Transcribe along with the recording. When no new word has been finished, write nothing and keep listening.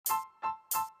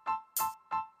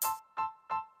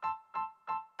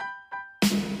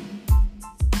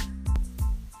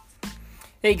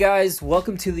Hey guys,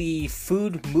 welcome to the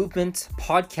PHOOD Movement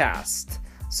podcast.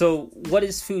 So what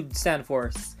does PHOOD stand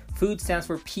for? PHOOD stands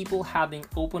for People Having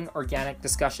Open Organic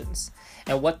Discussions.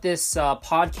 And what this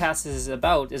podcast is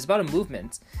about a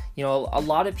movement. You know, a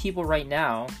lot of people right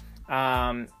now,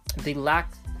 they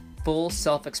lack full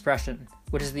self-expression,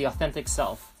 which is the authentic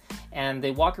self. And they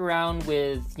walk around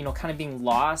with, kind of being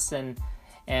lost. And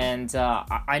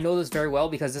I know this very well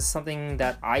because this is something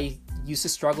that I used to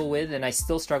struggle with and I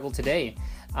still struggle today.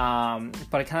 But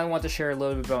I kind of want to share a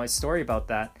little bit about my story about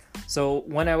that. So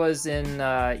when I was in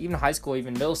even high school,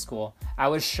 even middle school, I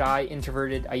was shy,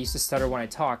 introverted. I used to stutter when I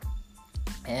talk.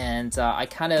 And I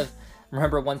kind of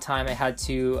remember one time I had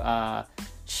to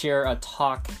share a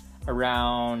talk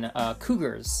around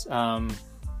cougars. The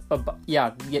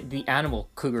animal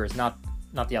cougars, not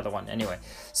the other one. Anyway,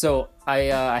 so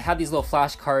I had these little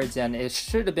flashcards, and it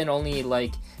should have been only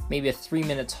like maybe a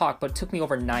 3-minute talk, but it took me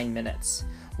over 9 minutes.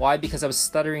 Why? Because I was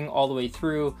stuttering all the way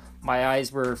through. My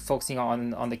eyes were focusing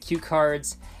on the cue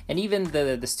cards, and even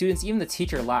the students, even the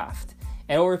teacher laughed.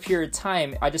 And over a period of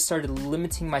time, I just started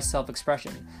limiting my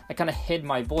self-expression. I kind of hid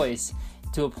my voice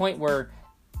to a point where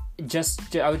I was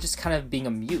just kind of being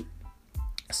a mute.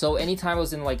 So anytime I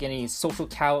was in like any social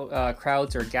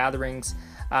crowds or gatherings,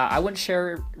 I wouldn't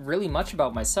share really much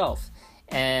about myself.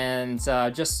 And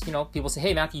people say,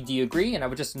 "Hey Matthew, do you agree?" And I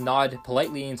would just nod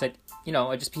politely and say,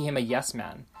 I just became a yes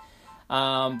man.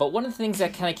 But one of the things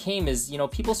that kind of came is,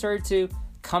 people started to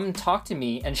come and talk to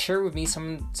me and share with me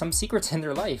some secrets in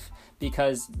their life.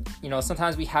 Because,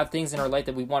 sometimes we have things in our life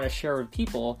that we want to share with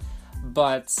people,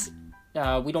 but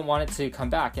we don't want it to come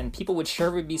back. And people would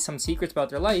share with me some secrets about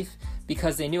their life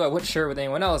because they knew I wouldn't share with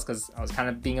anyone else because I was kind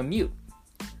of being a mute.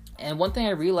 And one thing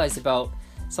I realized about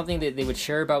something that they would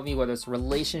share about me, whether it's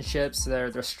relationships,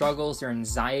 their struggles, their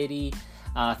anxiety,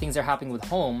 things that are happening with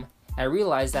home, I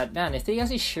realized that, man, if they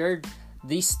actually shared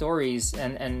these stories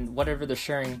and whatever they're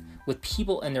sharing with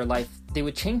people in their life, they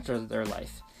would change their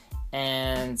life.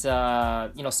 And,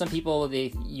 some people,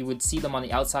 you would see them on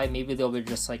the outside, maybe they'll be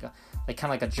just like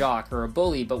a jock or a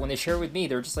bully, but when they share with me,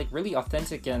 they're just like really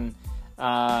authentic and,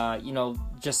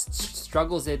 just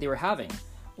struggles that they were having.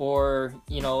 Or,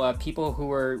 people who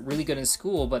were really good in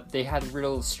school, but they had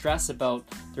real stress about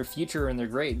their future and their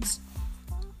grades.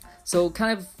 So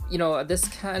kind of, this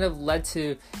kind of led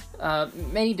to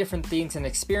many different things and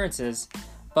experiences,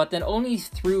 but then only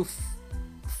through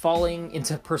falling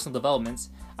into personal development.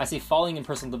 I say falling in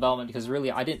personal development because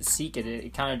really I didn't seek it.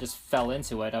 It kind of just fell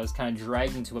into it. I was kind of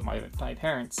dragged into it by my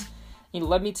parents. It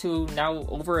led me to now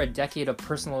over a decade of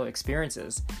personal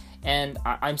experiences. And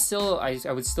I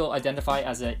would still identify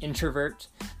as an introvert.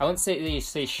 I wouldn't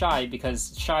say shy,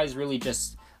 because shy is really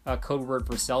just a code word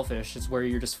for selfish. It's where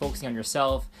you're just focusing on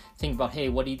yourself, thinking about, hey,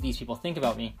 what do these people think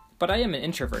about me? But I am an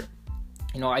introvert.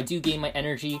 I do gain my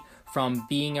energy from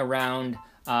being around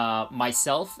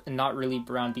myself and not really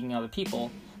around being other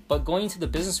people. But going into the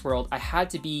business world, I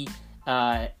had to be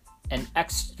an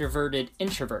extroverted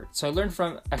introvert. So I learned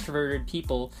from extroverted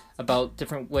people about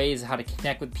different ways how to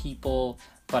connect with people,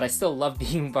 but I still love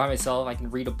being by myself. I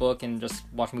can read a book and just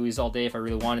watch movies all day if I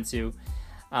really wanted to.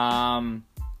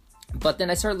 But then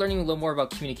I started learning a little more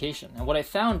about communication. And what I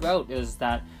found out is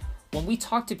that when we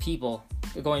talk to people,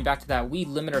 going back to that, we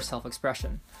limit our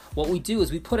self-expression. What we do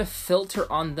is we put a filter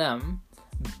on them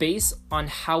based on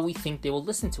how we think they will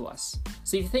listen to us.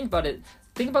 So if you think about it,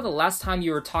 think about the last time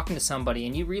you were talking to somebody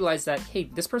and you realize that, hey,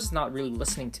 this person's not really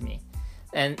listening to me.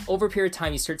 And over a period of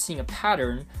time, you start seeing a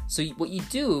pattern. So what you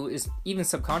do is, even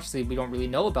subconsciously, we don't really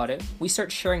know about it, we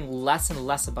start sharing less and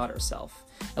less about ourselves.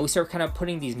 And we start kind of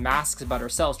putting these masks about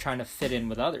ourselves, trying to fit in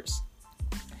with others.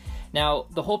 Now,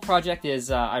 the whole project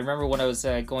is, I remember when I was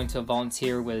going to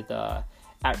volunteer with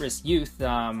at-risk youth,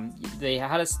 they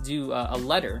had us do a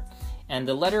letter. And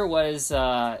the letter was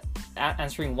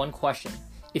answering one question.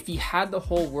 If you had the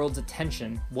whole world's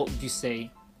attention, what would you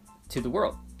say to the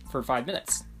world for 5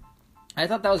 minutes? I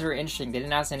thought that was very interesting. They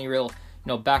didn't ask any real,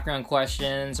 background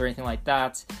questions or anything like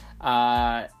that.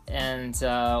 What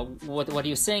he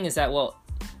was saying is that, well,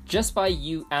 just by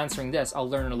you answering this, I'll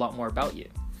learn a lot more about you.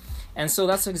 And so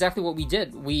that's exactly what we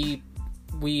did. We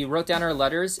wrote down our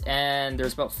letters, and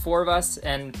there's about 4 of us,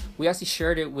 and we actually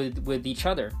shared it with each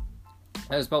other.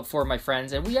 It was about 4 of my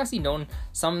friends, and we actually known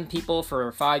some people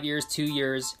for 5 years, 2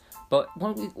 years. But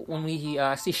when we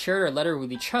actually shared our letter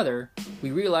with each other,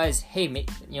 we realized, hey,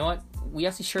 you know what? We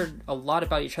actually shared a lot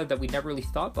about each other that we never really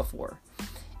thought before.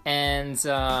 And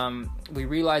we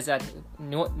realized that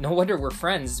no wonder we're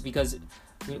friends, because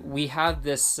we have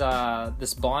this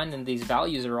bond, and these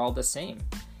values are all the same.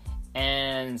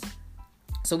 And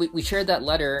so we shared that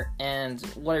letter, and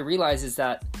what I realized is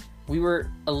that we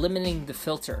were eliminating the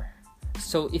filter.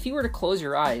 So if you were to close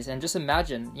your eyes and just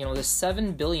imagine, there's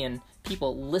 7 billion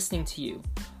people listening to you,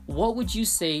 what would you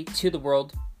say to the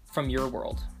world from your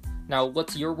world? Now,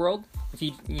 what's your world? If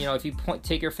you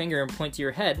take your finger and point to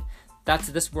your head, that's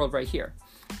this world right here.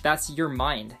 That's your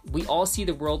mind. We all see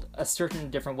the world a certain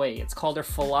different way. It's called our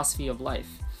philosophy of life.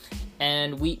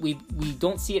 And we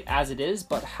don't see it as it is,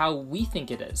 but how we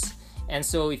think it is. And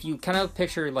so if you kind of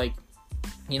picture like,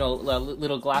 a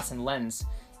little glass and lens,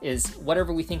 is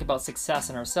whatever we think about success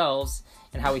in ourselves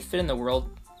and how we fit in the world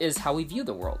is how we view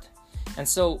the world. And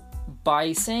so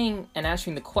by saying and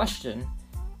answering the question,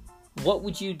 what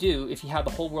would you do if you had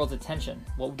the whole world's attention?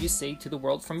 What would you say to the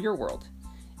world from your world?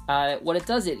 What it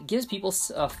does, it gives people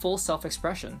full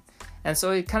self-expression. And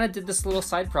so I kind of did this little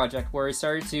side project where I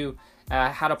started to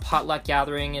had a potluck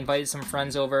gathering, invited some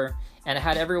friends over, and I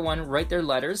had everyone write their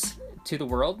letters to the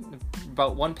world,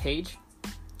 about 1 page,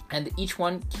 and each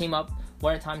one came up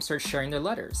one at a time, started sharing their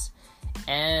letters.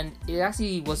 And it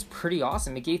actually was pretty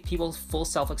awesome. It gave people full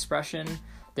self-expression.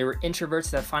 They were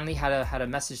introverts that finally had a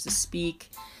message to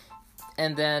speak.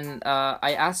 And then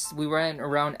we went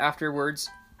around afterwards,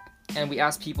 and we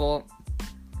asked people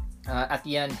at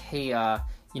the end, hey,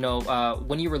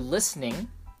 when you were listening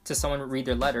to someone read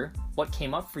their letter, what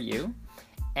came up for you?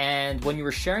 And when you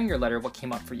were sharing your letter, what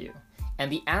came up for you?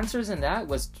 And the answers in that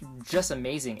was just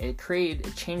amazing. It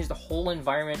changed the whole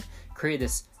environment, created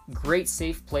this great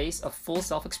safe place of full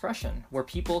self-expression where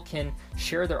people can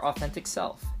share their authentic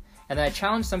self. And then I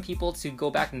challenged some people to go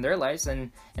back in their lives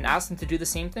and ask them to do the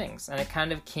same things. And it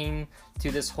kind of came to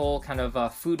this whole kind of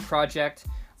PHOOD project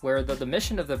where the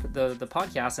mission of the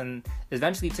podcast and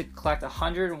eventually to collect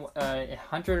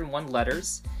 101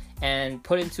 letters and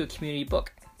put it into a community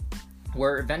book,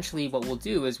 where eventually what we'll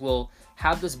do is we'll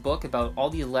have this book about all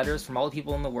these letters from all the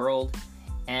people in the world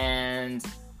and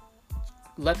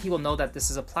let people know that this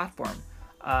is a platform.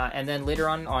 And then later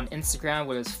on Instagram,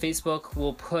 whether it's Facebook,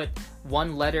 we'll put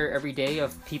 1 letter every day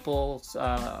of people's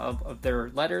of their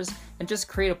letters and just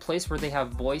create a place where they have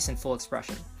voice and full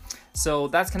expression. So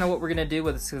that's kind of what we're going to do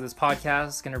with this podcast.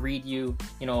 It's going to read you,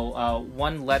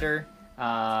 1 letter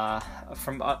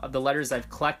from the letters I've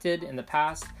collected in the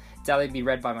past. It's either to be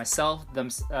read by myself,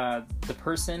 the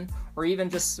person, or even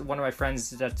just one of my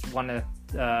friends that want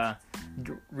to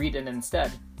read it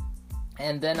instead.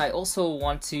 And then I also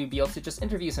want to be able to just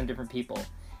interview some different people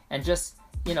and just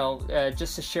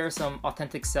to share some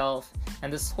authentic self.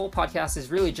 And this whole podcast is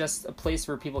really just a place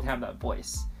where people can have that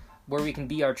voice, where we can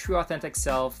be our true authentic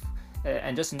self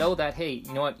and just know that, hey,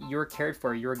 you know what, you're cared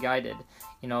for, you're guided,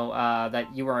 that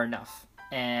you are enough.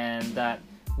 And that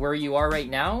where you are right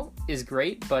now is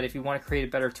great, but if you want to create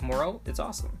a better tomorrow, it's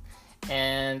awesome.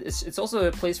 And it's also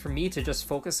a place for me to just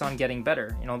focus on getting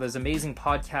better. There's amazing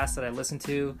podcasts that I listen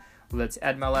to. That's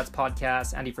Ed Maulet's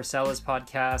podcast, Andy Frisella's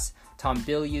podcast, Tom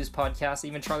Bilyeu's podcast,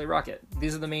 even Charlie Rocket.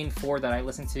 These are the main 4 that I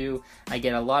listen to, I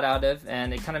get a lot out of,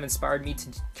 and it kind of inspired me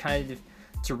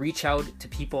to reach out to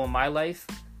people in my life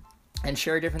and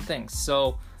share different things.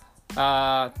 So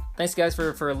thanks guys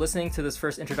for listening to this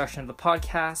first introduction of the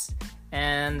podcast,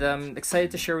 and I'm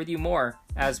excited to share with you more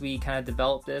as we kind of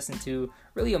develop this into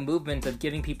really a movement of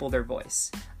giving people their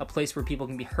voice, a place where people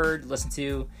can be heard, listened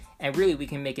to, and really we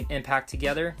can make an impact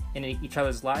together in each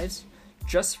other's lives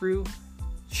just through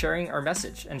sharing our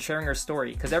message and sharing our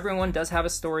story. Because everyone does have a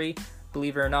story.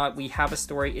 Believe it or not, we have a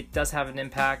story. It does have an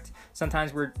impact.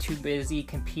 Sometimes we're too busy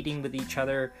competing with each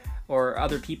other or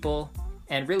other people,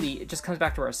 and really it just comes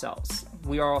back to ourselves.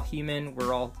 We are all human.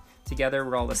 We're all together.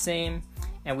 We're all the same.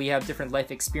 And we have different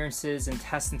life experiences and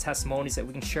tests and testimonies that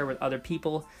we can share with other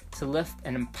people to lift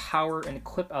and empower and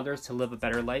equip others to live a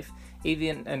better life,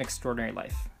 even an extraordinary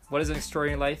life. What is an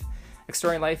extraordinary life?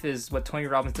 Extraordinary life is what Tony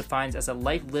Robbins defines as a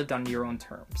life lived on your own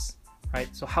terms, right?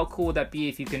 So how cool would that be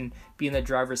if you can be in the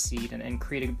driver's seat and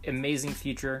create an amazing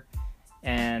future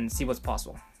and see what's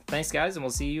possible? Thanks, guys, and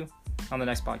we'll see you on the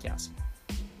next podcast.